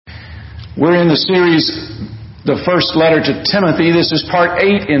We're in the series, the first letter to Timothy. This is part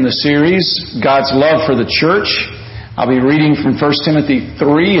 8 in the series, God's Love for the Church. I'll be reading from 1 Timothy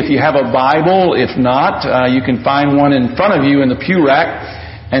 3 if you have a Bible. If not, you can find one in front of you in the pew rack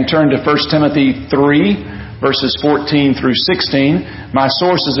and turn to 1 Timothy 3, verses 14 through 16. My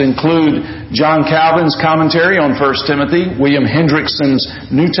sources include John Calvin's commentary on 1 Timothy, William Hendrickson's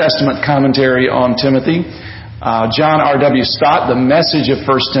New Testament commentary on Timothy, John R.W. Stott, The Message of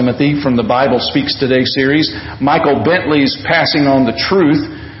 1 Timothy from the Bible Speaks Today series, Michael Bentley's Passing on the Truth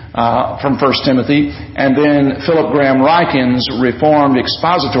from 1 Timothy, and then Philip Graham Ryken's Reformed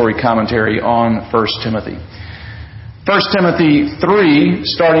Expository Commentary on 1 Timothy. 1 Timothy 3,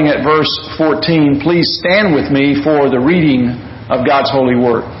 starting at verse 14, please stand with me for the reading of God's holy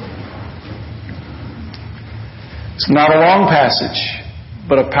word. It's not a long passage,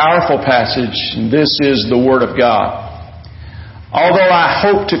 but a powerful passage, and this is the Word of God. Although I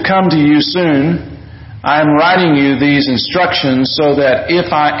hope to come to you soon, I am writing you these instructions so that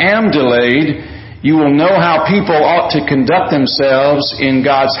if I am delayed, you will know how people ought to conduct themselves in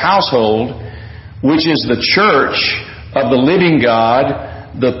God's household, which is the church of the living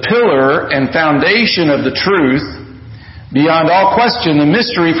God, the pillar and foundation of the truth. Beyond all question, the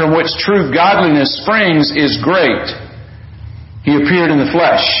mystery from which true godliness springs is great. He appeared in the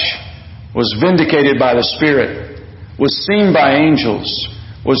flesh, was vindicated by the Spirit, was seen by angels,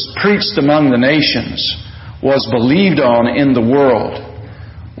 was preached among the nations, was believed on in the world,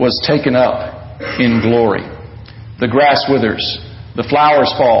 was taken up in glory. The grass withers, the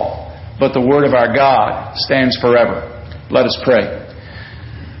flowers fall, but the word of our God stands forever. Let us pray.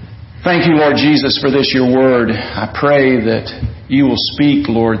 Thank you, Lord Jesus, for this, your word. I pray that you will speak,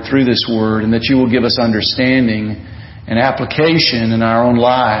 Lord, through this word, and that you will give us understanding and application in our own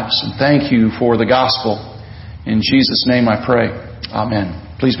lives. And thank you for the gospel. In Jesus' name I pray. Amen.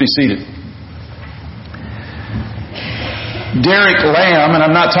 Please be seated. Derek Lam, and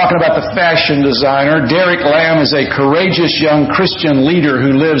I'm not talking about the fashion designer. Derek Lam is a courageous young Christian leader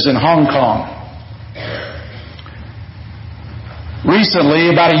who lives in Hong Kong. Recently,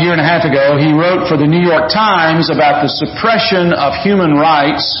 about a year and a half ago, he wrote for the New York Times about the suppression of human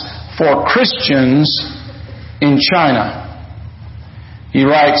rights for Christians in China. He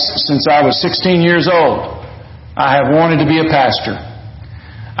writes, since I was 16 years old, I have wanted to be a pastor.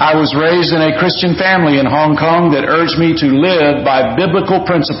 I was raised in a Christian family in Hong Kong that urged me to live by biblical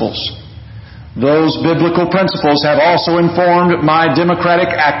principles. Those biblical principles have also informed my democratic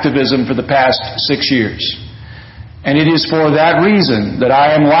activism for the past 6 years. And it is for that reason that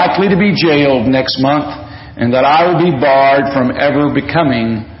I am likely to be jailed next month and that I will be barred from ever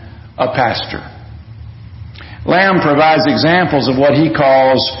becoming a pastor. Lam provides examples of what he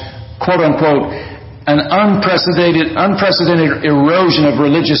calls, quote-unquote, an unprecedented erosion of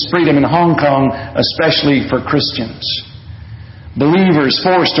religious freedom in Hong Kong, especially for Christians. Believers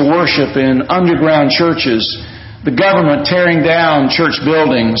forced to worship in underground churches, the government tearing down church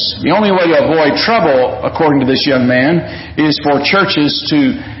buildings. The only way to avoid trouble, according to this young man, is for churches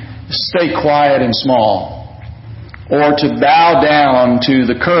to stay quiet and small, or to bow down to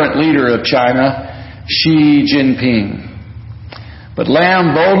the current leader of China, Xi Jinping. But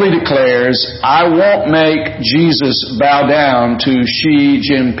Lam boldly declares, I won't make Jesus bow down to Xi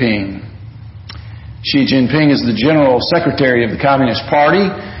Jinping. Xi Jinping is the General Secretary of the Communist Party.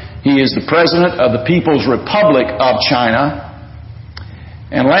 He is the President of the People's Republic of China.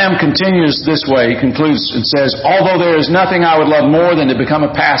 And Lam continues this way. He concludes and says, although there is nothing I would love more than to become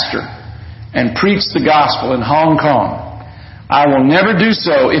a pastor and preach the gospel in Hong Kong, I will never do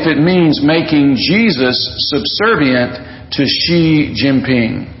so if it means making Jesus subservient to Xi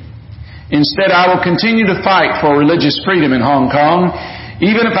Jinping. Instead, I will continue to fight for religious freedom in Hong Kong,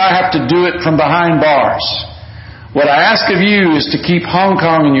 even if I have to do it from behind bars. What I ask of you is to keep Hong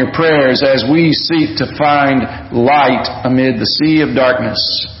Kong in your prayers as we seek to find light amid the sea of darkness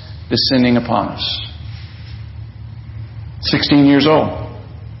descending upon us. 16 years old.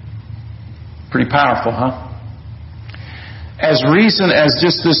 Pretty powerful, huh? As recent as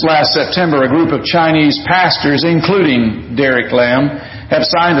just this last September, a group of Chinese pastors, including Derek Lam, have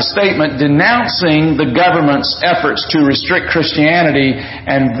signed a statement denouncing the government's efforts to restrict Christianity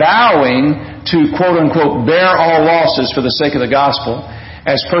and vowing to, quote-unquote, bear all losses for the sake of the gospel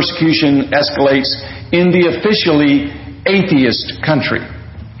as persecution escalates in the officially atheist country.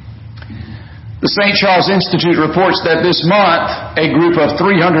 The St. Charles Institute reports that this month, a group of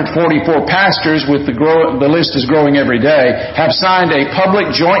 344 pastors, with the list is growing every day, have signed a public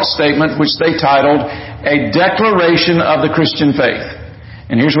joint statement which they titled, A Declaration of the Christian Faith.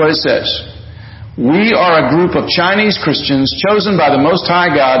 And here's what it says. We are a group of Chinese Christians chosen by the Most High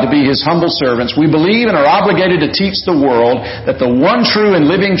God to be His humble servants. We believe and are obligated to teach the world that the one true and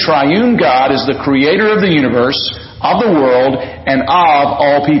living triune God is the creator of the universe, of the world, and of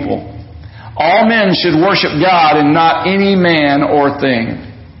all people. All men should worship God and not any man or thing.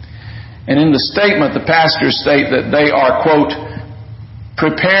 And in the statement, the pastors state that they are, quote,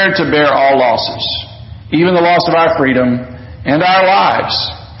 prepared to bear all losses, even the loss of our freedom and our lives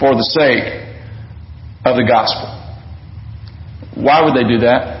for the sake of the gospel. Why would they do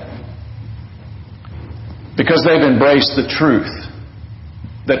that? Because they've embraced the truth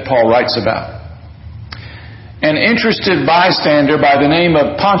that Paul writes about. An interested bystander by the name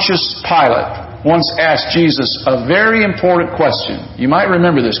of Pontius Pilate once asked Jesus a very important question. You might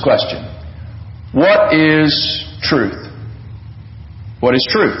remember this question. What is truth? What is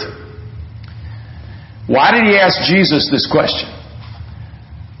truth? Why did he ask Jesus this question?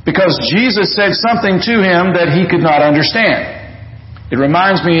 Because Jesus said something to him that he could not understand. It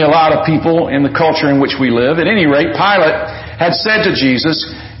reminds me a lot of people in the culture in which we live. At any rate, Pilate had said to Jesus,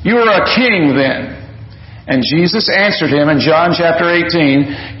 "You are a king then." And Jesus answered him in John chapter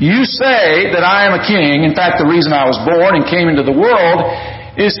 18, "You say that I am a king. In fact, the reason I was born and came into the world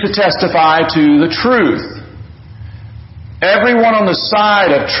is to testify to the truth. Everyone on the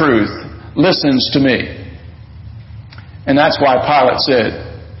side of truth listens to me." And that's why Pilate said,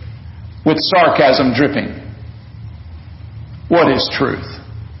 with sarcasm dripping, "What is truth?"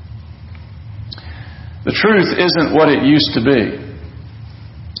 The truth isn't what it used to be.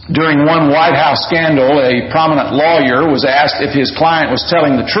 During one White House scandal, a prominent lawyer was asked if his client was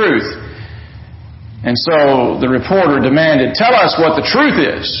telling the truth. And so the reporter demanded, "Tell us what the truth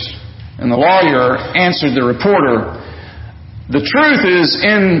is." And the lawyer answered the reporter, "The truth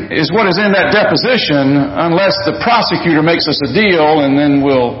is what is in that deposition, unless the prosecutor makes us a deal, and then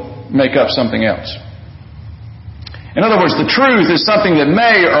we'll make up something else." In other words, the truth is something that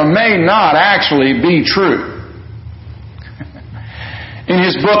may or may not actually be true. In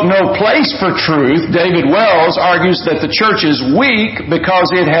his book, No Place for Truth, David Wells argues that the church is weak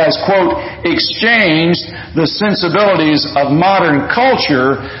because it has, quote, exchanged the sensibilities of modern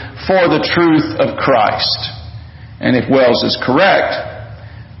culture for the truth of Christ. And if Wells is correct,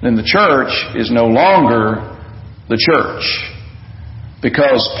 then the church is no longer the church,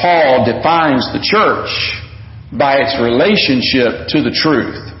 because Paul defines the church by its relationship to the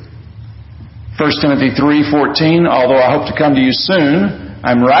truth. 1 Timothy 3:14, although I hope to come to you soon,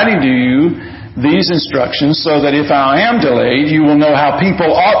 I'm writing to you these instructions so that if I am delayed, you will know how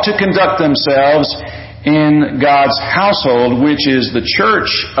people ought to conduct themselves in God's household, which is the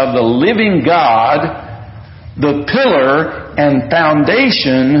church of the living God, the pillar and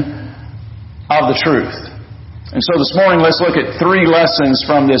foundation of the truth. And so this morning, let's look at 3 lessons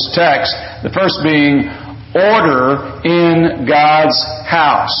from this text. The first being order in God's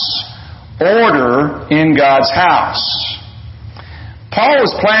house. Order in God's house. Paul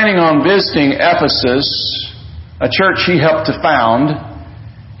was planning on visiting Ephesus, a church he helped to found.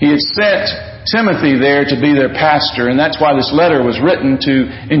 He had sent Timothy there to be their pastor, and that's why this letter was written, to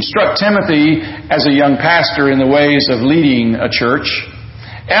instruct Timothy as a young pastor in the ways of leading a church.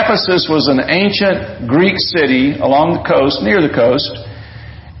 Ephesus was an ancient Greek city along the coast, near the coast,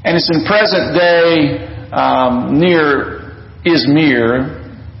 and it's in present day near Izmir,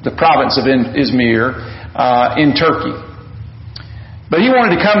 the province of Izmir, in Turkey. But he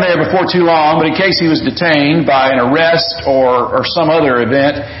wanted to come there before too long, but in case he was detained by an arrest or some other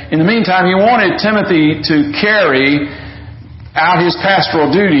event, in the meantime he wanted Timothy to carry out his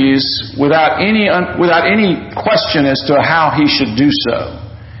pastoral duties without any question as to how he should do so.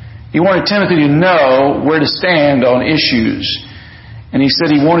 He wanted Timothy to know where to stand on issues. And he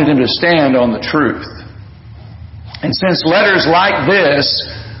said he wanted him to stand on the truth. And since letters like this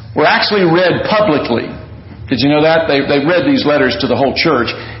were actually read publicly, did you know that? They read these letters to the whole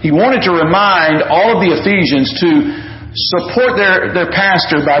church. He wanted to remind all of the Ephesians to support their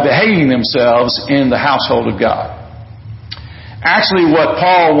pastor by behaving themselves in the household of God. Actually, what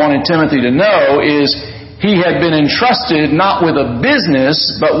Paul wanted Timothy to know is he had been entrusted not with a business,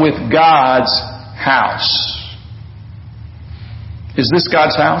 but with God's house. Is this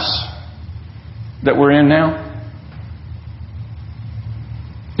God's house that we're in now?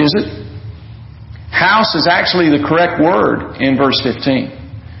 Is it? House is actually the correct word in verse 15,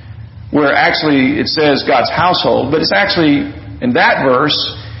 where actually it says God's household, but it's actually, in that verse,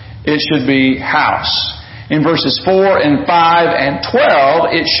 it should be house. In verses 4 and 5 and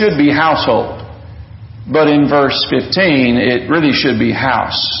 12, it should be household. But in verse 15, it really should be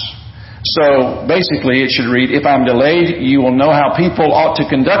house. So basically it should read, if I'm delayed, you will know how people ought to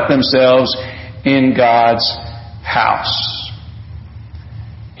conduct themselves in God's house.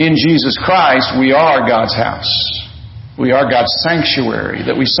 In Jesus Christ, we are God's house. We are God's sanctuary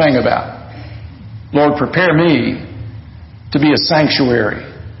that we sang about. Lord, prepare me to be a sanctuary,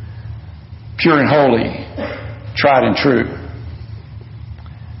 pure and holy, tried and true.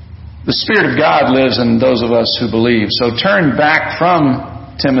 The Spirit of God lives in those of us who believe. So turn back from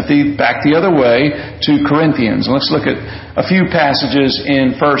Timothy, back the other way to Corinthians. Let's look at a few passages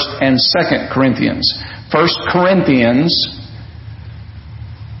in 1st and 2nd Corinthians. 1 Corinthians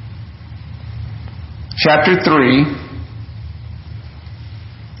chapter 3.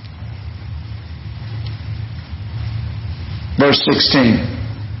 Verse 16.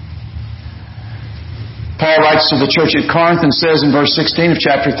 Paul writes to the church at Corinth and says in verse 16 of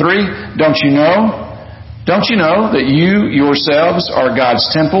chapter 3, Don't you know that you yourselves are God's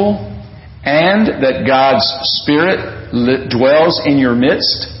temple and that God's Spirit dwells in your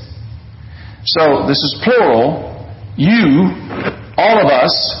midst? So this is plural. You, all of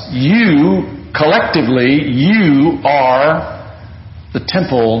us, you, collectively, you are the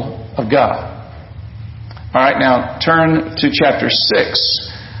temple of God. All right, now turn to chapter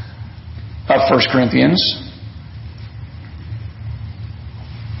 6 of 1 Corinthians.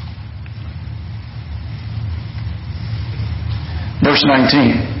 Verse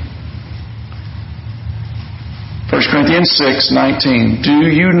 19. 1 Corinthians 6:19. Do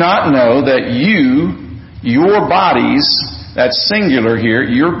you not know that your bodies, that's singular here,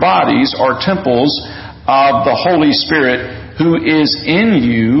 your bodies are temples of the Holy Spirit who is in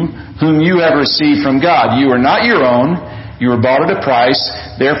you, whom you have received from God. You are not your own. You were bought at a price.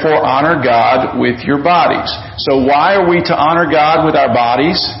 Therefore, honor God with your bodies. So why are we to honor God with our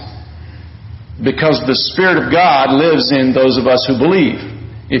bodies? Because the Spirit of God lives in those of us who believe.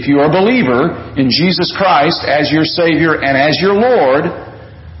 If you are a believer in Jesus Christ as your Savior and as your Lord,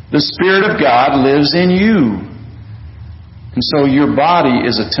 the Spirit of God lives in you. And so your body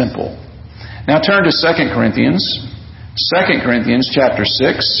is a temple. Now turn to 2 Corinthians. 2 Corinthians chapter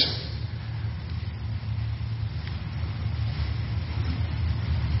 6.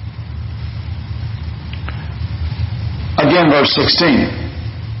 Again, verse 16.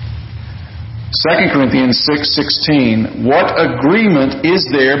 2 Corinthians 6:16. What agreement is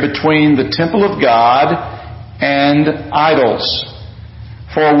there between the temple of God and idols?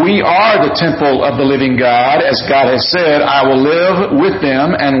 For we are the temple of the living God, as God has said, I will live with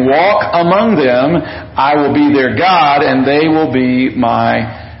them and walk among them. I will be their God, and they will be my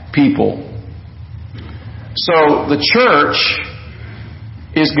people. So the church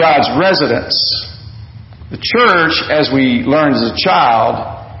is God's residence. The church, as we learned as a child,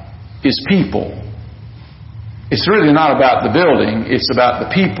 is people. It's really not about the building, it's about the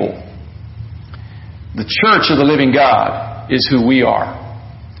people. The church of the living God is who we are.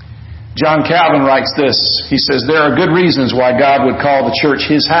 John Calvin writes this. He says, there are good reasons why God would call the church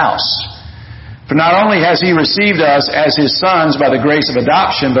His house. For not only has He received us as His sons by the grace of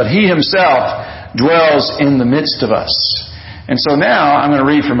adoption, but He Himself dwells in the midst of us. And so now I'm going to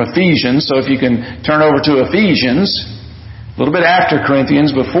read from Ephesians. So if you can turn over to Ephesians, a little bit after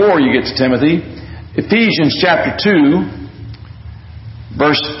Corinthians, before you get to Timothy. Ephesians chapter 2,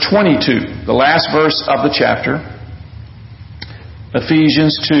 verse 22. The last verse of the chapter.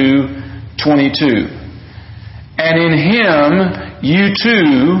 Ephesians 2:22. And in Him you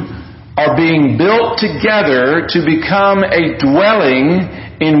too are being built together to become a dwelling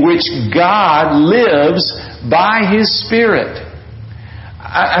in which God lives by His Spirit.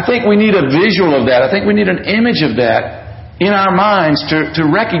 I think we need a visual of that. I think we need an image of that in our minds to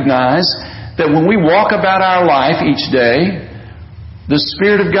recognize that when we walk about our life each day, the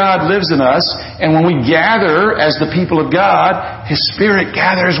Spirit of God lives in us, and when we gather as the people of God, His Spirit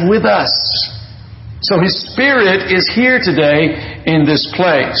gathers with us. So His Spirit is here today in this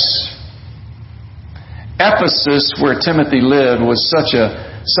place. Ephesus, where Timothy lived, was such a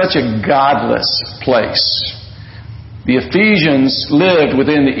godless place. The Ephesians lived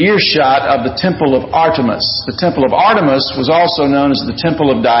within the earshot of the temple of Artemis. The temple of Artemis was also known as the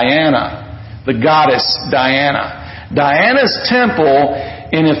temple of Diana, the goddess Diana. Diana's temple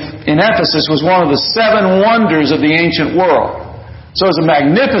in Ephesus was one of the 7 wonders of the ancient world. So it was a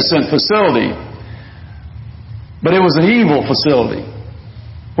magnificent facility, but it was an evil facility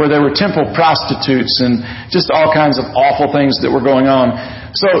where there were temple prostitutes and just all kinds of awful things that were going on.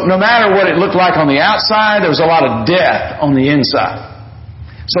 So no matter what it looked like on the outside, there was a lot of death on the inside.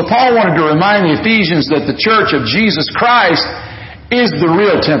 So Paul wanted to remind the Ephesians that the church of Jesus Christ is the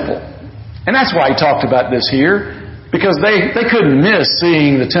real temple. And that's why he talked about this here, because they couldn't miss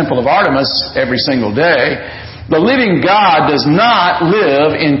seeing the temple of Artemis every single day. The living God does not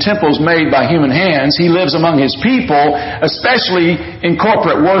live in temples made by human hands. He lives among His people, especially in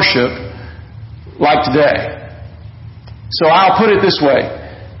corporate worship like today. So I'll put it this way.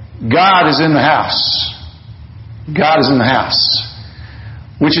 God is in the house. God is in the house.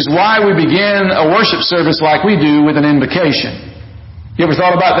 Which is why we begin a worship service like we do with an invocation. You ever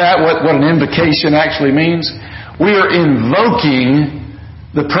thought about that? What an invocation actually means? We are invoking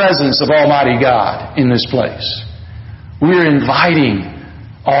the presence of Almighty God in this place. We are inviting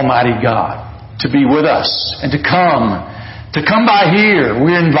Almighty God to be with us and to come by here.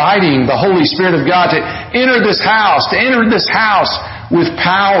 We're inviting the Holy Spirit of God to enter this house with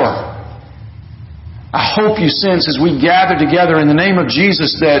power. I hope you sense as we gather together in the name of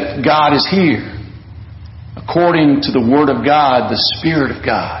Jesus that God is here. According to the Word of God, the Spirit of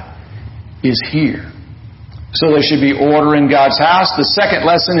God is here. So there should be order in God's house. The second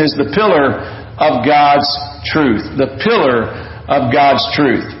lesson is the pillar of God's truth. The pillar of God's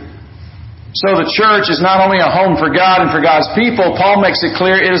truth. So the church is not only a home for God and for God's people, Paul makes it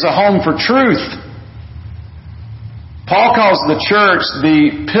clear it is a home for truth. Paul calls the church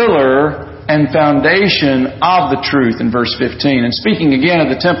the pillar and foundation of the truth in verse 15. And speaking again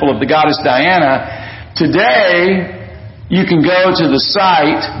of the temple of the goddess Diana, today you can go to the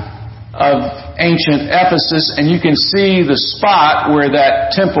site of ancient Ephesus and you can see the spot where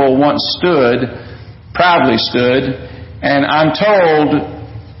that temple once proudly stood. And I'm told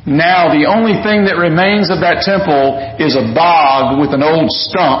now the only thing that remains of that temple is a bog with an old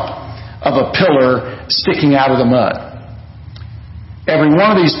stump of a pillar sticking out of the mud. Every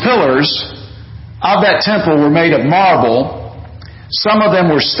one of these pillars of that temple were made of marble. Some of them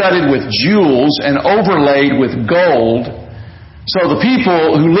were studded with jewels and overlaid with gold. So the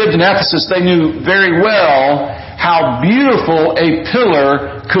people who lived in Ephesus, they knew very well how beautiful a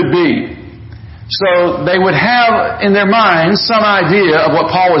pillar could be. So they would have in their minds some idea of what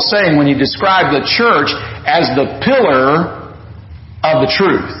Paul was saying when he described the church as the pillar of the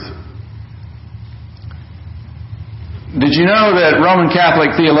truth. Did you know that Roman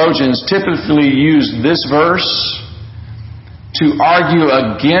Catholic theologians typically use this verse to argue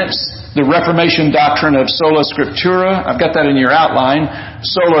against the Reformation doctrine of sola scriptura? I've got that in your outline.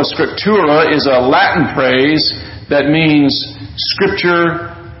 Sola scriptura is a Latin phrase that means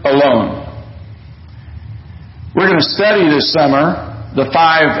Scripture alone. We're going to study this summer the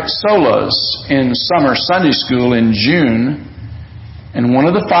 5 solas in summer Sunday school in June. And one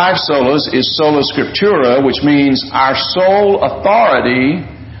of the 5 solas is sola scriptura, which means our sole authority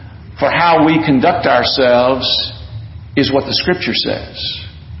for how we conduct ourselves is what the Scripture says.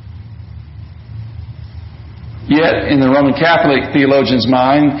 Yet, in the Roman Catholic theologian's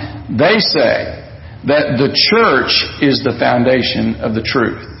mind, they say that the church is the foundation of the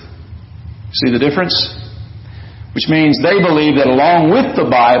truth. See the difference? Which means they believe that along with the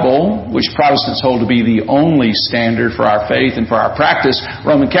Bible, which Protestants hold to be the only standard for our faith and for our practice,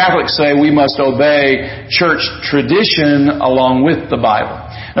 Roman Catholics say we must obey church tradition along with the Bible.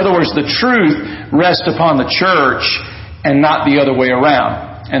 In other words, the truth rests upon the church and not the other way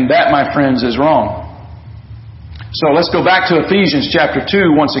around. And that, my friends, is wrong. So let's go back to Ephesians chapter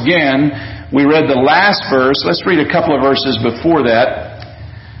 2 once again. We read the last verse. Let's read a couple of verses before that.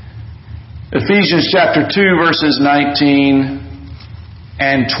 Ephesians chapter 2 verses 19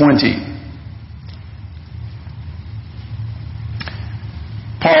 and 20.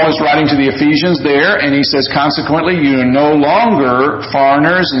 Paul is writing to the Ephesians there, and he says, consequently, you are no longer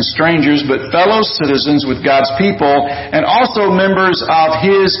foreigners and strangers, but fellow citizens with God's people, and also members of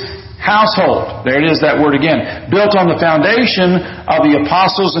His household. There it is, that word again. Built on the foundation of the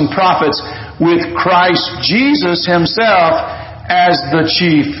apostles and prophets, with Christ Jesus Himself as the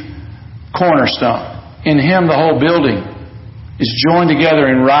chief cornerstone. In Him the whole building is joined together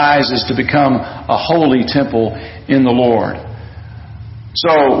and rises to become a holy temple in the Lord.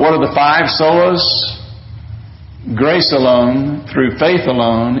 So, what are the 5 solas? Grace alone, through faith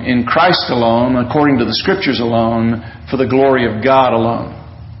alone, in Christ alone, according to the Scriptures alone, for the glory of God alone.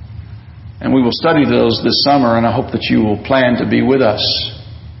 And we will study those this summer, and I hope that you will plan to be with us.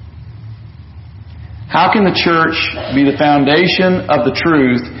 How can the church be the foundation of the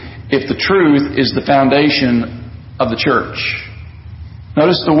truth if the truth is the foundation of the church?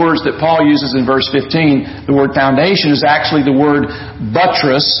 Notice the words that Paul uses in verse 15. The word foundation is actually the word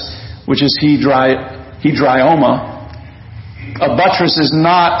buttress, which is hedryoma. A buttress is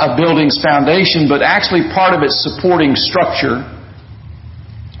not a building's foundation, but actually part of its supporting structure.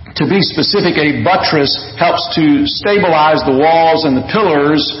 To be specific, a buttress helps to stabilize the walls and the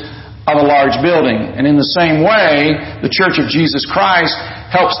pillars of a large building. And in the same way, the Church of Jesus Christ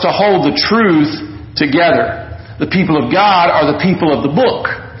helps to hold the truth together. The people of God are the people of the book.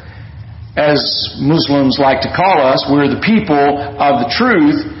 As Muslims like to call us, we're the people of the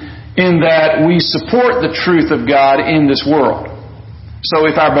truth in that we support the truth of God in this world. So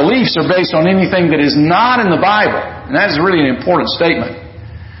if our beliefs are based on anything that is not in the Bible, and that is really an important statement,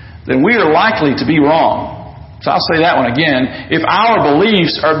 then we are likely to be wrong. So I'll say that one again. If our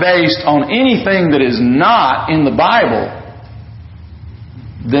beliefs are based on anything that is not in the Bible,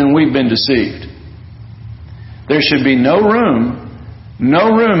 then we've been deceived. There should be no room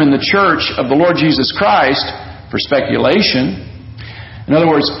in the church of the Lord Jesus Christ for speculation. In other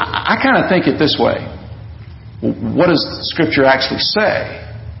words, I kind of think it this way. What does Scripture actually say?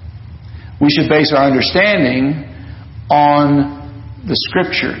 We should base our understanding on the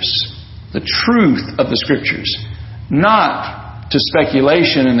Scriptures, the truth of the Scriptures, not to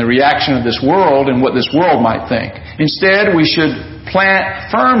speculation and the reaction of this world and what this world might think. Instead, we should plant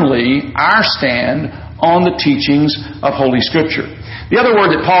firmly our stand on the teachings of Holy Scripture. The other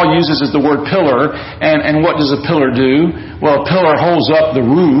word that Paul uses is the word pillar. And what does a pillar do? Well, a pillar holds up the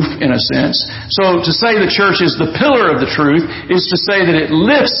roof, in a sense. So to say the church is the pillar of the truth is to say that it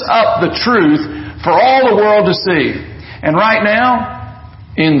lifts up the truth for all the world to see. And right now,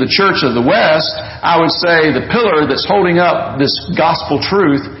 in the church of the West, I would say the pillar that's holding up this gospel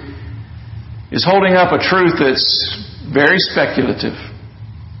truth is holding up a truth that's very speculative.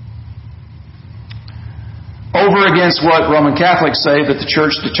 Over against what Roman Catholics say, that the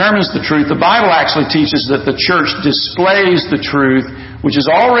church determines the truth, the Bible actually teaches that the church displays the truth, which has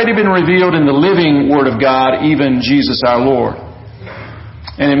already been revealed in the living Word of God, even Jesus our Lord.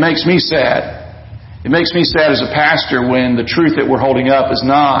 And it makes me sad. It makes me sad as a pastor when the truth that we're holding up is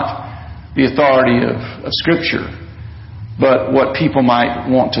not the authority of Scripture, but what people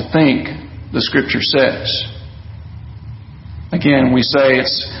might want to think the Scripture says. Again, we say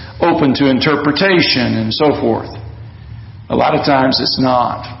it's open to interpretation and so forth. A lot of times it's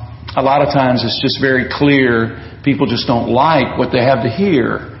not. A lot of times it's just very clear. People just don't like what they have to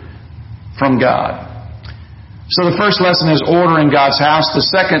hear from God. So the first lesson is order in God's house. The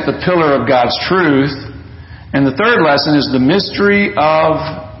second, the pillar of God's truth. And the third lesson is the mystery of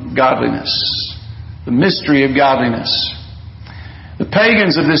godliness. The mystery of godliness. The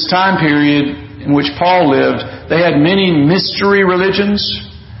pagans of this time period in which Paul lived, they had many mystery religions,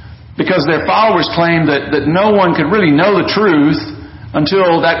 because their followers claimed that no one could really know the truth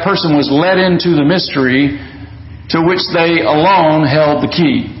until that person was led into the mystery to which they alone held the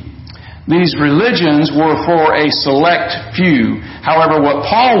key. These religions were for a select few. However, what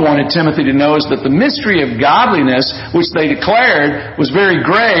Paul wanted Timothy to know is that the mystery of godliness, which they declared was very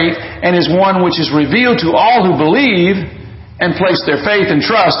great and is one which is revealed to all who believe and place their faith and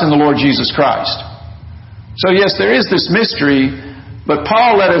trust in the Lord Jesus Christ. So yes, there is this mystery, but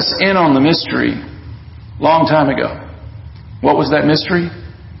Paul let us in on the mystery a long time ago. What was that mystery?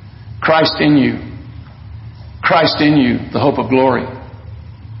 Christ in you. Christ in you, the hope of glory.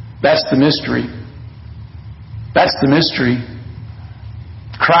 That's the mystery. That's the mystery.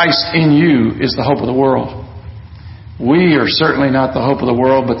 Christ in you is the hope of the world. We are certainly not the hope of the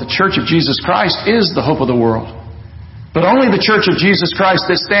world, but the Church of Jesus Christ is the hope of the world. But only the Church of Jesus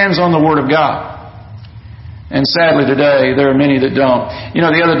Christ that stands on the Word of God. And sadly today, there are many that don't. You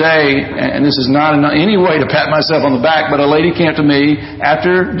know, the other day, and this is not in any way to pat myself on the back, but a lady came to me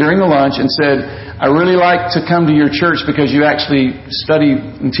during the lunch and said, I really like to come to your church because you actually study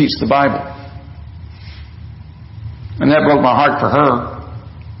and teach the Bible. And that broke my heart for her.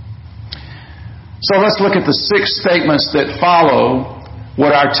 So let's look at the 6 statements that follow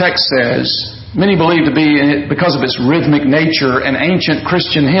what our text says. Many believe to be, because of its rhythmic nature, an ancient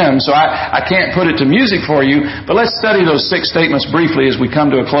Christian hymn, so I can't put it to music for you, but let's study those 6 statements briefly as we come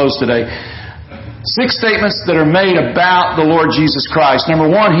to a close today. 6 statements that are made about the Lord Jesus Christ.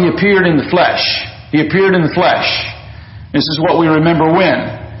 Number 1, He appeared in the flesh. He appeared in the flesh. This is what we remember when?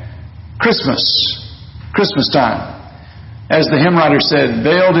 Christmas time. As the hymn writer said,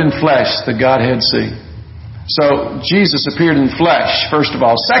 veiled in flesh the Godhead see. So, Jesus appeared in flesh, first of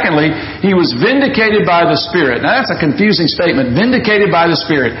all. Secondly, He was vindicated by the Spirit. Now, that's a confusing statement. Vindicated by the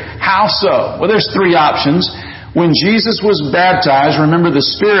Spirit. How so? Well, there's 3 options. When Jesus was baptized, remember the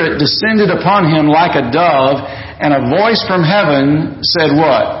Spirit descended upon Him like a dove, and a voice from heaven said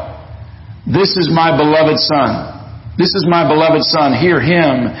what? This is my beloved Son. This is my beloved Son. Hear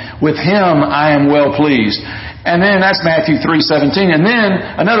Him. With Him I am well pleased. And then that's Matthew 3:17. And then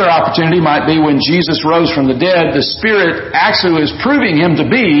another opportunity might be when Jesus rose from the dead, the Spirit actually was proving Him to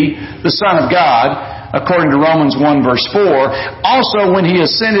be the Son of God, according to Romans 1 verse 4. Also, when He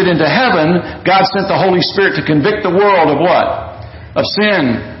ascended into heaven, God sent the Holy Spirit to convict the world of what? of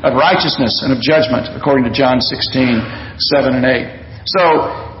sin, of righteousness, and of judgment, according to John 16:7 and 8.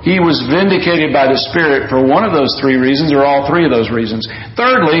 So, he was vindicated by the Spirit for one of those three reasons, or all three of those reasons.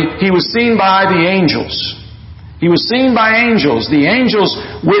 Thirdly, he was seen by the angels. He was seen by angels. The angels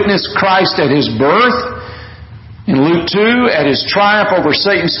witnessed Christ at His birth, in Luke 2, at His triumph over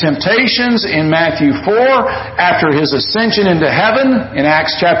Satan's temptations, in Matthew 4, after His ascension into heaven, in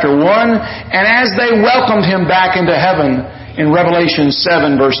Acts chapter 1, and as they welcomed Him back into heaven, in Revelation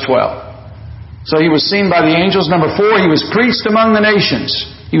 7, verse 12. So He was seen by the angels. Number 4, He was preached among the nations.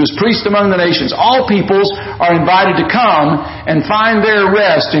 He was preached among the nations. All peoples are invited to come and find their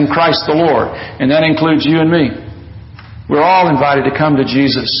rest in Christ the Lord. And that includes you and me. We're all invited to come to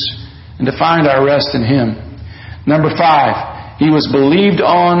Jesus and to find our rest in Him. Number 5, He was believed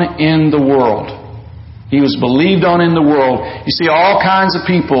on in the world. He was believed on in the world. You see, all kinds of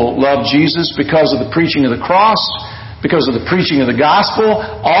people love Jesus because of the preaching of the cross, because of the preaching of the gospel.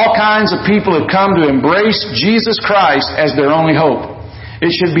 All kinds of people have come to embrace Jesus Christ as their only hope.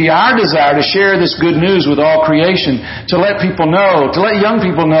 It should be our desire to share this good news with all creation, to let people know, to let young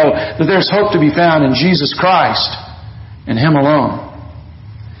people know that there's hope to be found in Jesus Christ and Him alone.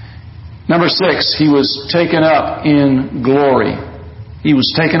 Number 6, He was taken up in glory. He was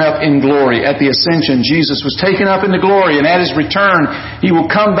taken up in glory. At the ascension, Jesus was taken up into glory, and at His return, He will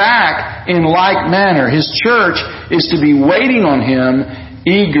come back in like manner. His church is to be waiting on Him,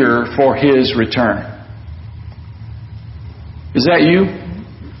 eager for His return. Is that you?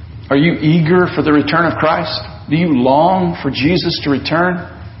 Are you eager for the return of Christ? Do you long for Jesus to return?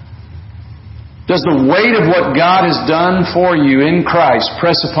 Does the weight of what God has done for you in Christ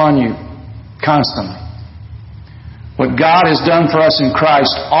press upon you constantly? What God has done for us in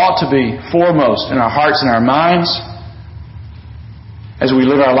Christ ought to be foremost in our hearts and our minds as we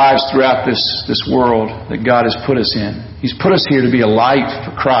live our lives throughout this world that God has put us in. He's put us here to be a light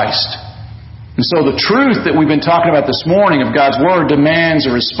for Christ. And so the truth that we've been talking about this morning of God's Word demands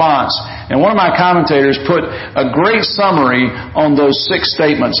a response. And one of my commentators put a great summary on those 6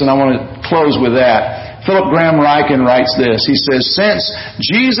 statements, and I want to close with that. Philip Graham Ryken writes this. He says, "Since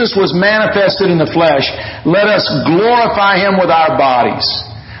Jesus was manifested in the flesh, let us glorify Him with our bodies.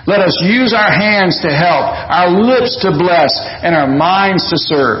 Let us use our hands to help, our lips to bless, and our minds to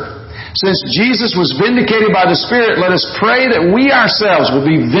serve. Since Jesus was vindicated by the Spirit, let us pray that we ourselves will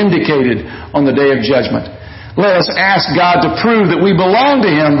be vindicated on the day of judgment. Let us ask God to prove that we belong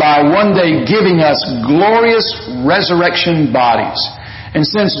to Him by one day giving us glorious resurrection bodies. And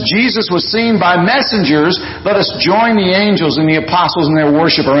since Jesus was seen by messengers, let us join the angels and the apostles in their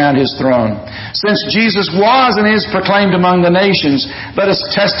worship around His throne. Since Jesus was and is proclaimed among the nations, let us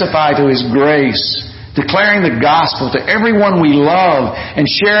testify to His grace, declaring the gospel to everyone we love and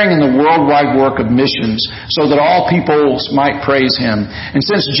sharing in the worldwide work of missions so that all peoples might praise Him. And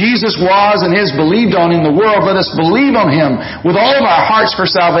since Jesus was and is believed on in the world, let us believe on Him with all of our hearts for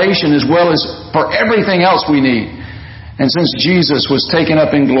salvation as well as for everything else we need. And since Jesus was taken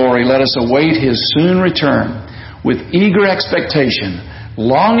up in glory, let us await His soon return with eager expectation,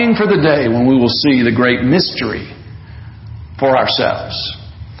 longing for the day when we will see the great mystery for ourselves."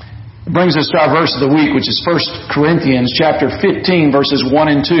 It brings us to our verse of the week, which is 1 Corinthians chapter 15, verses 1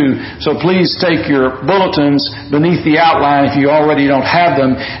 and 2. So please take your bulletins beneath the outline if you already don't have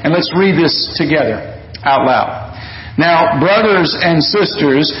them, and let's read this together out loud. "Now, brothers and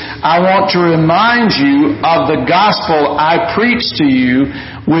sisters, I want to remind you of the gospel I preached to you,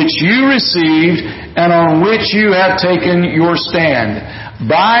 which you received and on which you have taken your stand.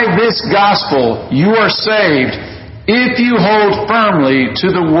 By this gospel you are saved, if you hold firmly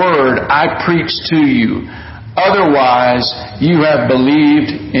to the word I preached to you. Otherwise, you have believed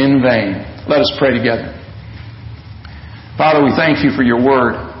in vain." Let us pray together. Father, we thank You for Your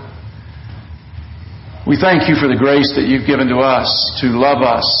word. We thank You for the grace that You've given to us to love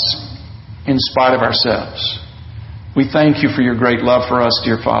us in spite of ourselves. We thank You for Your great love for us,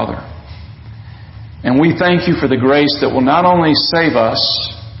 dear Father. And we thank You for the grace that will not only save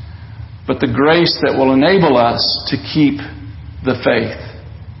us, but the grace that will enable us to keep the faith,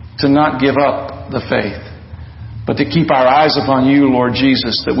 to not give up the faith, but to keep our eyes upon You, Lord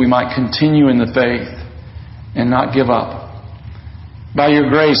Jesus, that we might continue in the faith and not give up. By Your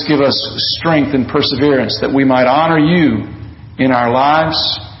grace, give us strength and perseverance that we might honor You in our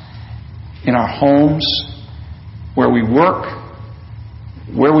lives, in our homes, where we work,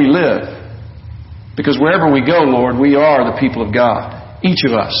 where we live. Because wherever we go, Lord, we are the people of God, each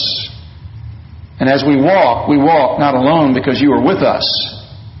of us. And as we walk not alone because You are with us,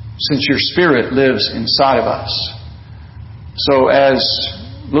 since Your Spirit lives inside of us. So as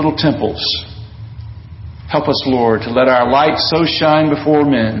little temples, Help us, Lord, to let our light so shine before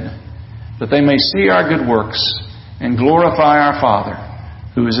men that they may see our good works and glorify our Father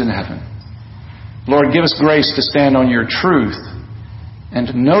who is in heaven. Lord, give us grace to stand on your truth and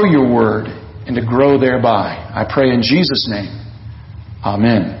to know your word and to grow thereby. I pray in Jesus' name.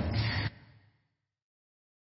 Amen.